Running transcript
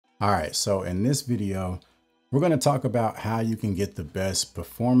All right, so in this video, we're going to talk about how you can get the best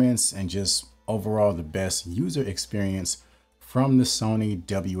performance and just overall the best user experience from the Sony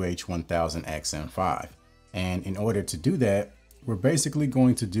WH-1000XM5. And in order to do that, we're basically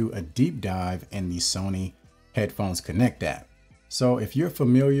going to do a deep dive in the Sony Headphones Connect app. So if you're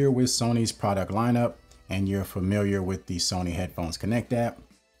familiar with Sony's product lineup and you're familiar with the Sony Headphones Connect app,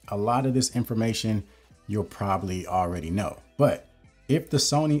 a lot of this information you'll probably already know. But if the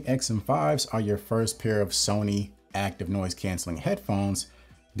Sony XM5s are your first pair of Sony active noise canceling headphones,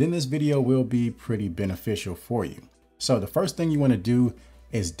 then this video will be pretty beneficial for you. So the first thing you want to do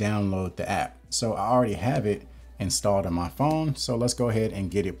is download the app. So I already have it installed on my phone, so let's go ahead and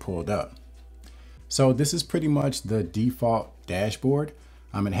get it pulled up. So this is pretty much the default dashboard.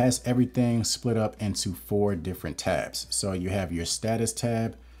 It has everything split up into 4 different tabs. So you have your status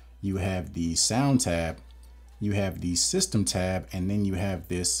tab, you have the sound tab, you have the system tab, and then you have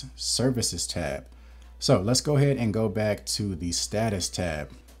this services tab. So let's go ahead and go back to the status tab.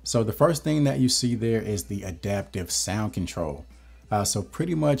 So the first thing that you see there is the adaptive sound control. So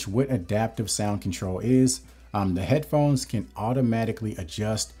pretty much what adaptive sound control is, the headphones can automatically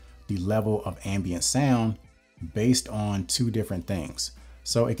adjust the level of ambient sound based on 2 different things.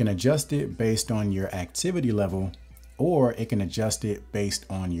 So it can adjust it based on your activity level, or it can adjust it based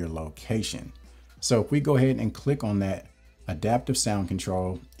on your location. So if we go ahead and click on that adaptive sound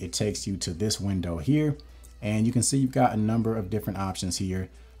control, it takes you to this window here, and you can see you've got a number of different options here.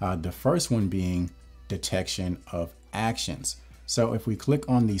 The first one being detection of actions. So if we click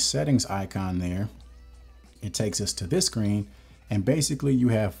on the settings icon there, it takes us to this screen, and basically you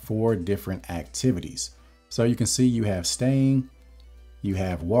have 4 different activities. So you can see you have staying, you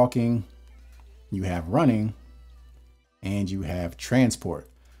have walking, you have running, and you have transport.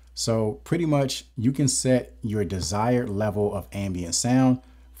 So pretty much you can set your desired level of ambient sound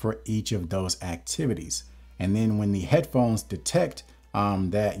for each of those activities. And then when the headphones detect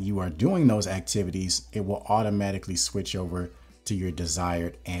that you are doing those activities, it will automatically switch over to your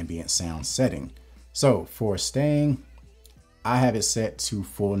desired ambient sound setting. So for staying, I have it set to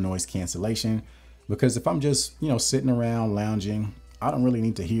full noise cancellation, because if I'm just, sitting around lounging, I don't really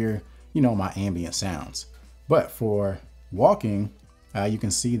need to hear, my ambient sounds. But for walking, you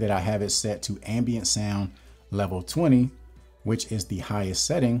can see that I have it set to ambient sound level 20, which is the highest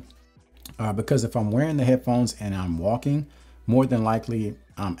setting, because if I'm wearing the headphones and I'm walking, more than likely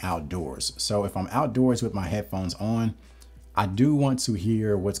I'm outdoors. So if I'm outdoors with my headphones on, I do want to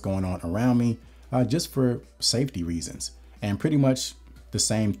hear what's going on around me, just for safety reasons. And pretty much the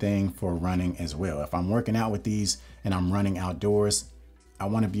same thing for running as well. If I'm working out with these and I'm running outdoors, I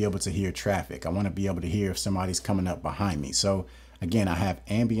want to be able to hear traffic. I want to be able to hear if somebody's coming up behind me. So again, I have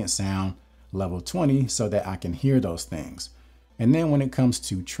ambient sound level 20 so that I can hear those things. And then when it comes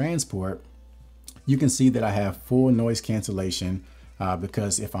to transport, you can see that I have full noise cancellation,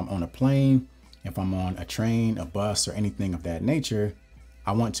 because if I'm on a plane, if I'm on a train, a bus, or anything of that nature,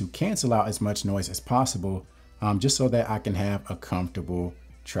 I want to cancel out as much noise as possible, just so that I can have a comfortable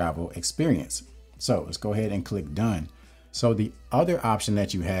travel experience. So let's go ahead and click done. So the other option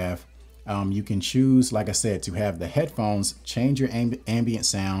that you have, you can choose, like I said, to have the headphones change your ambient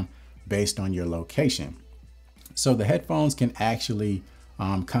sound based on your location. So the headphones can actually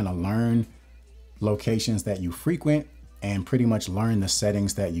kind of learn locations that you frequent and pretty much learn the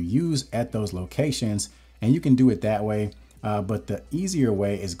settings that you use at those locations. And you can do it that way. But the easier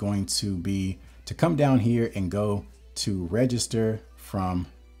way is going to be to come down here and go to register from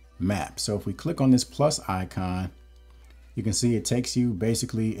map. So if we click on this plus icon, you can see it takes you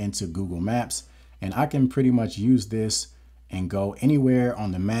basically into Google Maps, and I can pretty much use this and go anywhere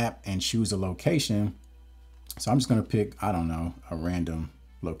on the map and choose a location. So I'm just going to pick, I don't know, a random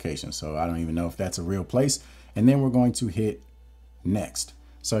location. So I don't even know if that's a real place. And then we're going to hit next.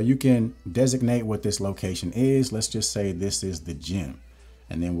 So you can designate what this location is. Let's just say this is the gym,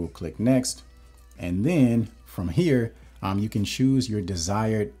 and then we'll click next. And then from here, you can choose your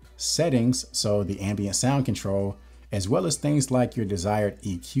desired settings. So the ambient sound control, as well as things like your desired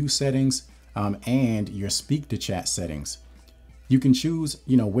EQ settings, and your speak to chat settings. You can choose,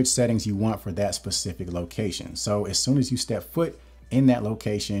 which settings you want for that specific location. So as soon as you step foot in that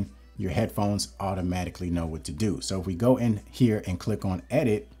location, your headphones automatically know what to do. So if we go in here and click on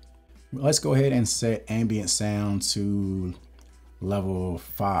edit, let's go ahead and set ambient sound to level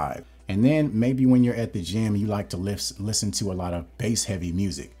 5. And then maybe when you're at the gym, you like to listen to a lot of bass heavy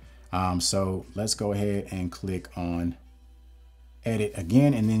music. So let's go ahead and click on edit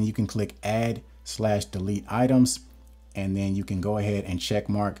again, and then you can click add/delete items, and then you can go ahead and check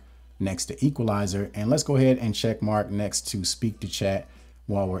mark next to equalizer. And let's go ahead and check mark next to speak to chat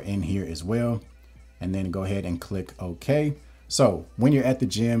while we're in here as well. And then go ahead and click OK. So when you're at the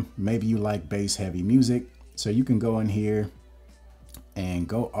gym, maybe you like bass heavy music. So you can go in here and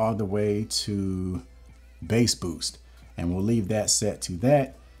go all the way to bass boost. And we'll leave that set to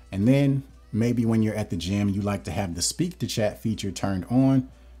that. And then maybe when you're at the gym, you like to have the speak to chat feature turned on.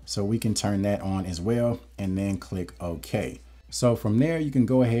 So we can turn that on as well and then click OK. So from there, you can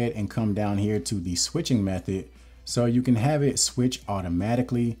go ahead and come down here to the switching method. So you can have it switch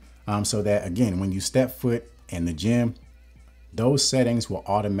automatically so that, again, when you step foot in the gym, those settings will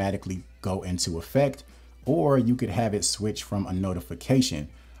automatically go into effect, or you could have it switch from a notification.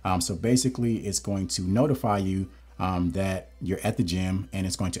 So basically it's going to notify you that you're at the gym, and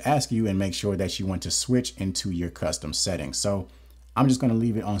it's going to ask you and make sure that you want to switch into your custom settings. So I'm just going to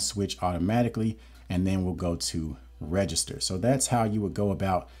leave it on switch automatically, and then we'll go to register. So that's how you would go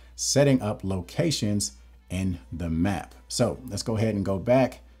about setting up locations in the map. So let's go ahead and go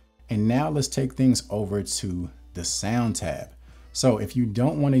back. And now let's take things over to the sound tab. So if you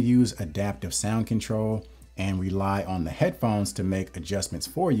don't want to use adaptive sound control and rely on the headphones to make adjustments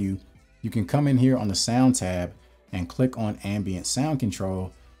for you, you can come in here on the sound tab and click on ambient sound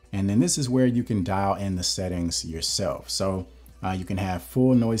control. And then this is where you can dial in the settings yourself. So you can have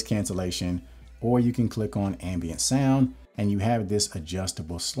full noise cancellation, or you can click on ambient sound, and you have this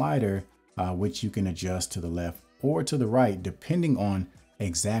adjustable slider, which you can adjust to the left or to the right, depending on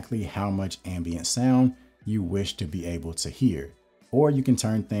exactly how much ambient sound you wish to be able to hear. Or you can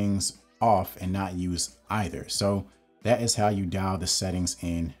turn things off and not use either. So that is how you dial the settings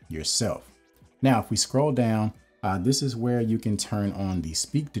in yourself. Now, if we scroll down, this is where you can turn on the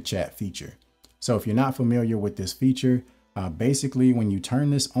speak to chat feature. So if you're not familiar with this feature, basically when you turn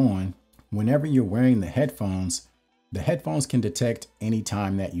this on, whenever you're wearing the headphones can detect any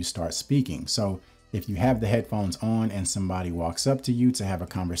time that you start speaking. So if you have the headphones on and somebody walks up to you to have a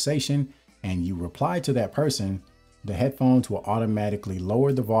conversation and you reply to that person, the headphones will automatically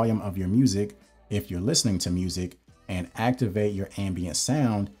lower the volume of your music if you're listening to music and activate your ambient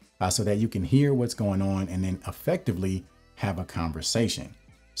sound so that you can hear what's going on and then effectively have a conversation.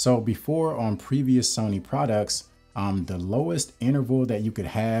 So before, on previous Sony products, the lowest interval that you could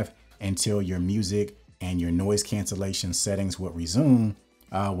have until your music and your noise cancellation settings would resume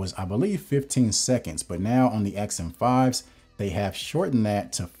was, I believe, 15 seconds. But now on the XM5s, they have shortened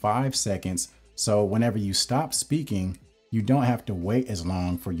that to 5 seconds. So whenever you stop speaking, you don't have to wait as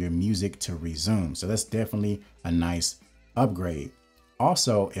long for your music to resume. So that's definitely a nice upgrade.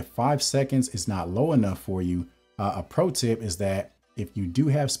 Also, if 5 seconds is not low enough for you, a pro tip is that if you do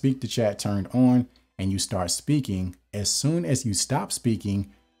have speak to chat turned on and you start speaking, as soon as you stop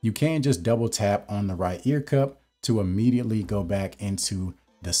speaking, you can just double tap on the right ear cup to immediately go back into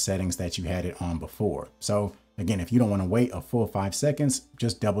the settings that you had it on before. So again, if you don't want to wait a full 5 seconds,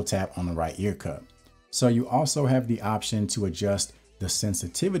 just double tap on the right ear cup. So you also have the option to adjust the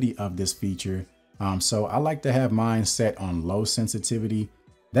sensitivity of this feature. So I like to have mine set on low sensitivity.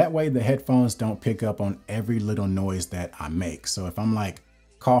 That way the headphones don't pick up on every little noise that I make. So if I'm like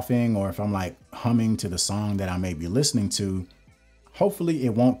coughing, or if I'm like humming to the song that I may be listening to, hopefully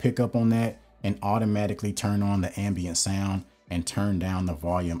it won't pick up on that and automatically turn on the ambient sound and turn down the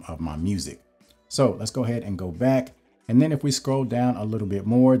volume of my music. So let's go ahead and go back. And then if we scroll down a little bit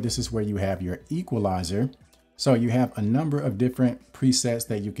more, this is where you have your equalizer. So you have a number of different presets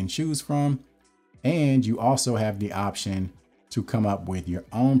that you can choose from. And you also have the option to come up with your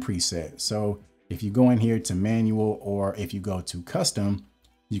own preset. So if you go in here to manual, or if you go to custom,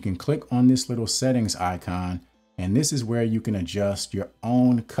 you can click on this little settings icon. And this is where you can adjust your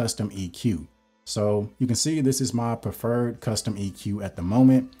own custom EQ. So you can see this is my preferred custom EQ at the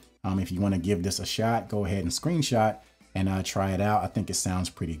moment. If you want to give this a shot, go ahead and screenshot and try it out. I think it sounds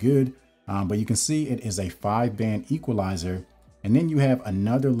pretty good. But you can see it is a 5-band equalizer. And then you have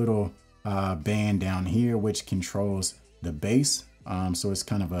another little band down here, which controls the bass. So it's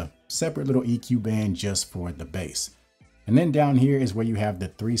kind of a separate little EQ band just for the bass. And then down here is where you have the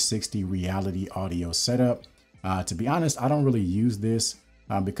 360 reality audio setup. To be honest, I don't really use this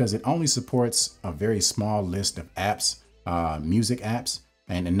because it only supports a very small list of apps, music apps,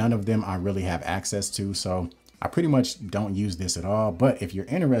 and none of them I really have access to. So I pretty much don't use this at all. But if you're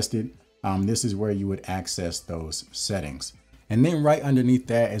interested, this is where you would access those settings. And then right underneath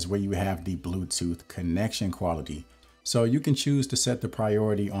that is where you have the Bluetooth connection quality. So you can choose to set the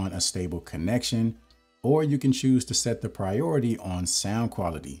priority on a stable connection, or you can choose to set the priority on sound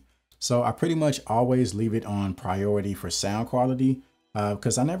quality. So I pretty much always leave it on priority for sound quality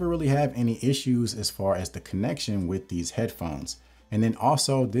because I never really have any issues as far as the connection with these headphones. And then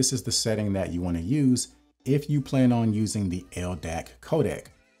also this is the setting that you want to use if you plan on using the LDAC codec,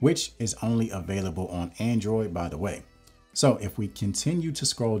 which is only available on Android, by the way. So if we continue to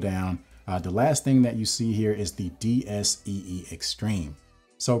scroll down, the last thing that you see here is the DSEE Extreme.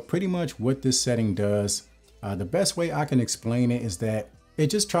 So pretty much what this setting does, the best way I can explain it is that it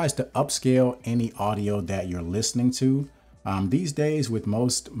just tries to upscale any audio that you're listening to. These days with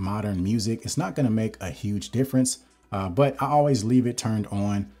most modern music, it's not going to make a huge difference, but I always leave it turned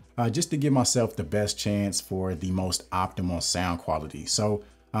on just to give myself the best chance for the most optimal sound quality. So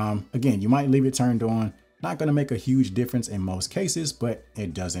again, you might leave it turned on. Not going to make a huge difference in most cases, but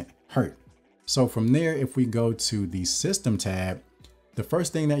it doesn't hurt. So from there, if we go to the System tab, the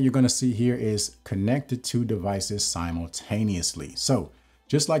first thing that you're going to see here is connected to devices simultaneously. So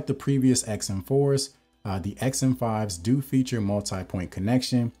just like the previous XM4s, the XM5s do feature multi-point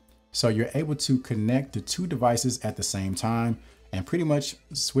connection. So you're able to connect to two devices at the same time and pretty much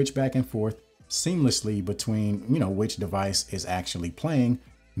switch back and forth seamlessly between, which device is actually playing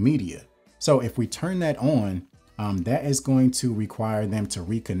media. So if we turn that on, that is going to require them to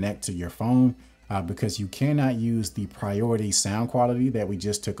reconnect to your phone because you cannot use the priority sound quality that we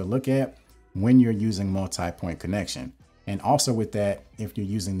just took a look at when you're using multi-point connection. And also with that, if you're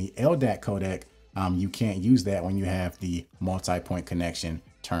using the LDAC codec, you can't use that when you have the multi-point connection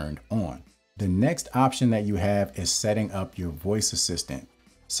turned on. The next option that you have is setting up your voice assistant.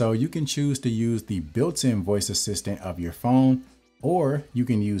 So you can choose to use the built-in voice assistant of your phone, or you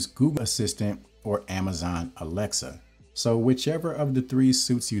can use Google Assistant or Amazon Alexa. So whichever of the three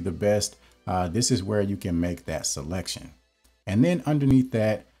suits you the best, this is where you can make that selection. And then underneath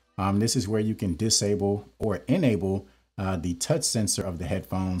that, this is where you can disable or enable the touch sensor of the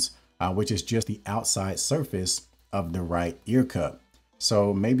headphones, which is just the outside surface of the right ear cup.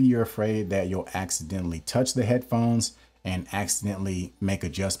 So maybe you're afraid that you'll accidentally touch the headphones and accidentally make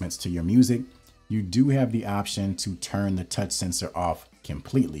adjustments to your music. You do have the option to turn the touch sensor off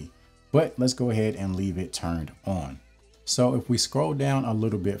completely, but let's go ahead and leave it turned on. So if we scroll down a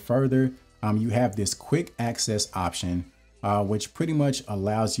little bit further, you have this quick access option, which pretty much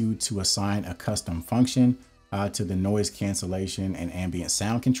allows you to assign a custom function to the noise cancellation and ambient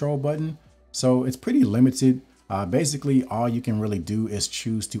sound control button. So it's pretty limited. Basically, all you can really do is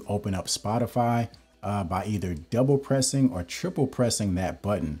choose to open up Spotify by either double pressing or triple pressing that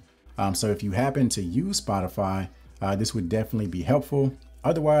button. So if you happen to use Spotify, this would definitely be helpful.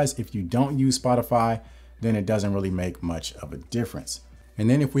 Otherwise, if you don't use Spotify, then it doesn't really make much of a difference. And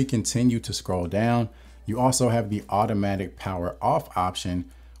then if we continue to scroll down, you also have the automatic power off option,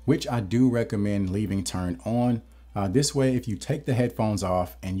 which I do recommend leaving turned on. This way, if you take the headphones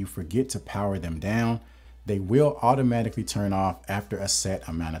off and you forget to power them down, they will automatically turn off after a set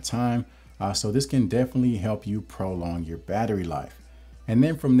amount of time. So this can definitely help you prolong your battery life. And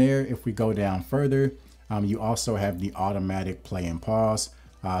then from there, if we go down further, you also have the automatic play and pause.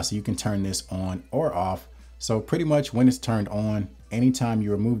 So you can turn this on or off. So pretty much when it's turned on, anytime you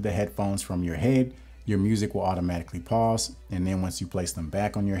remove the headphones from your head, your music will automatically pause. And then once you place them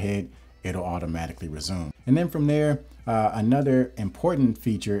back on your head, it'll automatically resume. And then from there, another important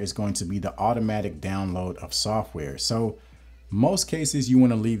feature is going to be the automatic download of software. So most cases you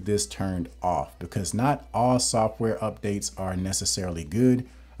want to leave this turned off because not all software updates are necessarily good.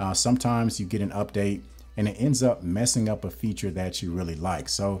 Sometimes you get an update and it ends up messing up a feature that you really like.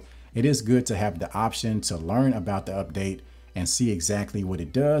 So it is good to have the option to learn about the update and see exactly what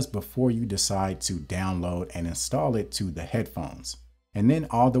it does before you decide to download and install it to the headphones. And then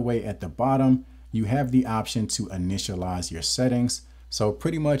all the way at the bottom, you have the option to initialize your settings. So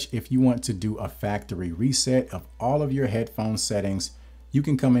pretty much if you want to do a factory reset of all of your headphone settings, you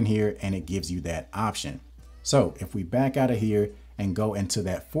can come in here and it gives you that option. So if we back out of here and go into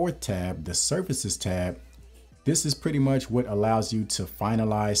that fourth tab, the Services tab, this is pretty much what allows you to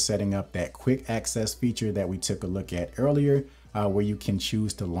finalize setting up that quick access feature that we took a look at earlier, where you can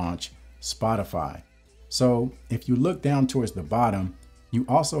choose to launch Spotify. So if you look down towards the bottom, you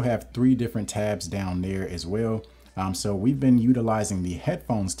also have three different tabs down there as well. So we've been utilizing the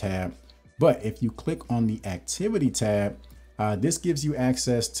headphones tab, but if you click on the activity tab, this gives you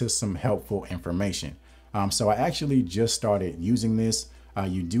access to some helpful information. So I actually just started using this.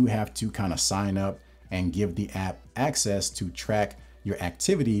 You do have to kind of sign up and give the app access to track your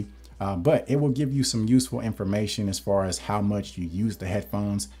activity, but it will give you some useful information as far as how much you use the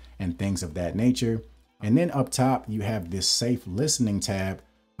headphones and things of that nature. And then up top, you have this safe listening tab,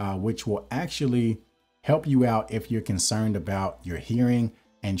 which will actually help you out if you're concerned about your hearing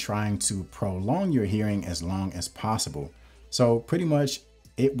and trying to prolong your hearing as long as possible. So pretty much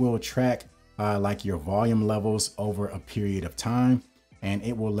it will track like your volume levels over a period of time, and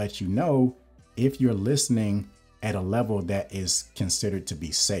it will let you know if you're listening at a level that is considered to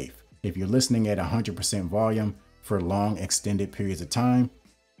be safe. If you're listening at 100% volume for long extended periods of time,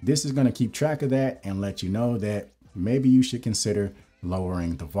 this is going to keep track of that and let you know that maybe you should consider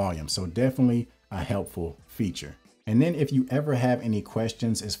lowering the volume. So definitely a helpful feature. And then if you ever have any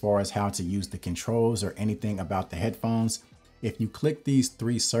questions as far as how to use the controls or anything about the headphones, if you click these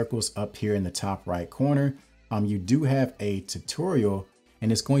 3 circles up here in the top right corner, you do have a tutorial,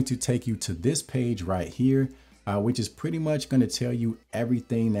 and it's going to take you to this page right here, which is pretty much going to tell you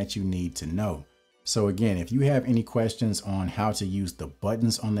everything that you need to know. So again, if you have any questions on how to use the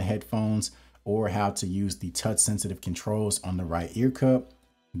buttons on the headphones or how to use the touch sensitive controls on the right ear cup,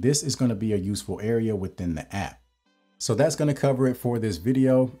 this is going to be a useful area within the app. So that's going to cover it for this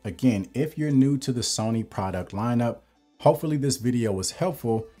video. Again, if you're new to the Sony product lineup, hopefully this video was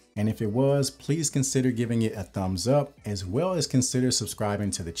helpful. And if it was, please consider giving it a thumbs up, as well as consider subscribing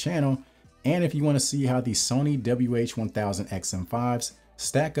to the channel. And if you want to see how the Sony WH-1000XM5s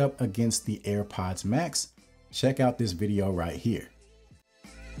stack up against the AirPods Max, check out this video right here.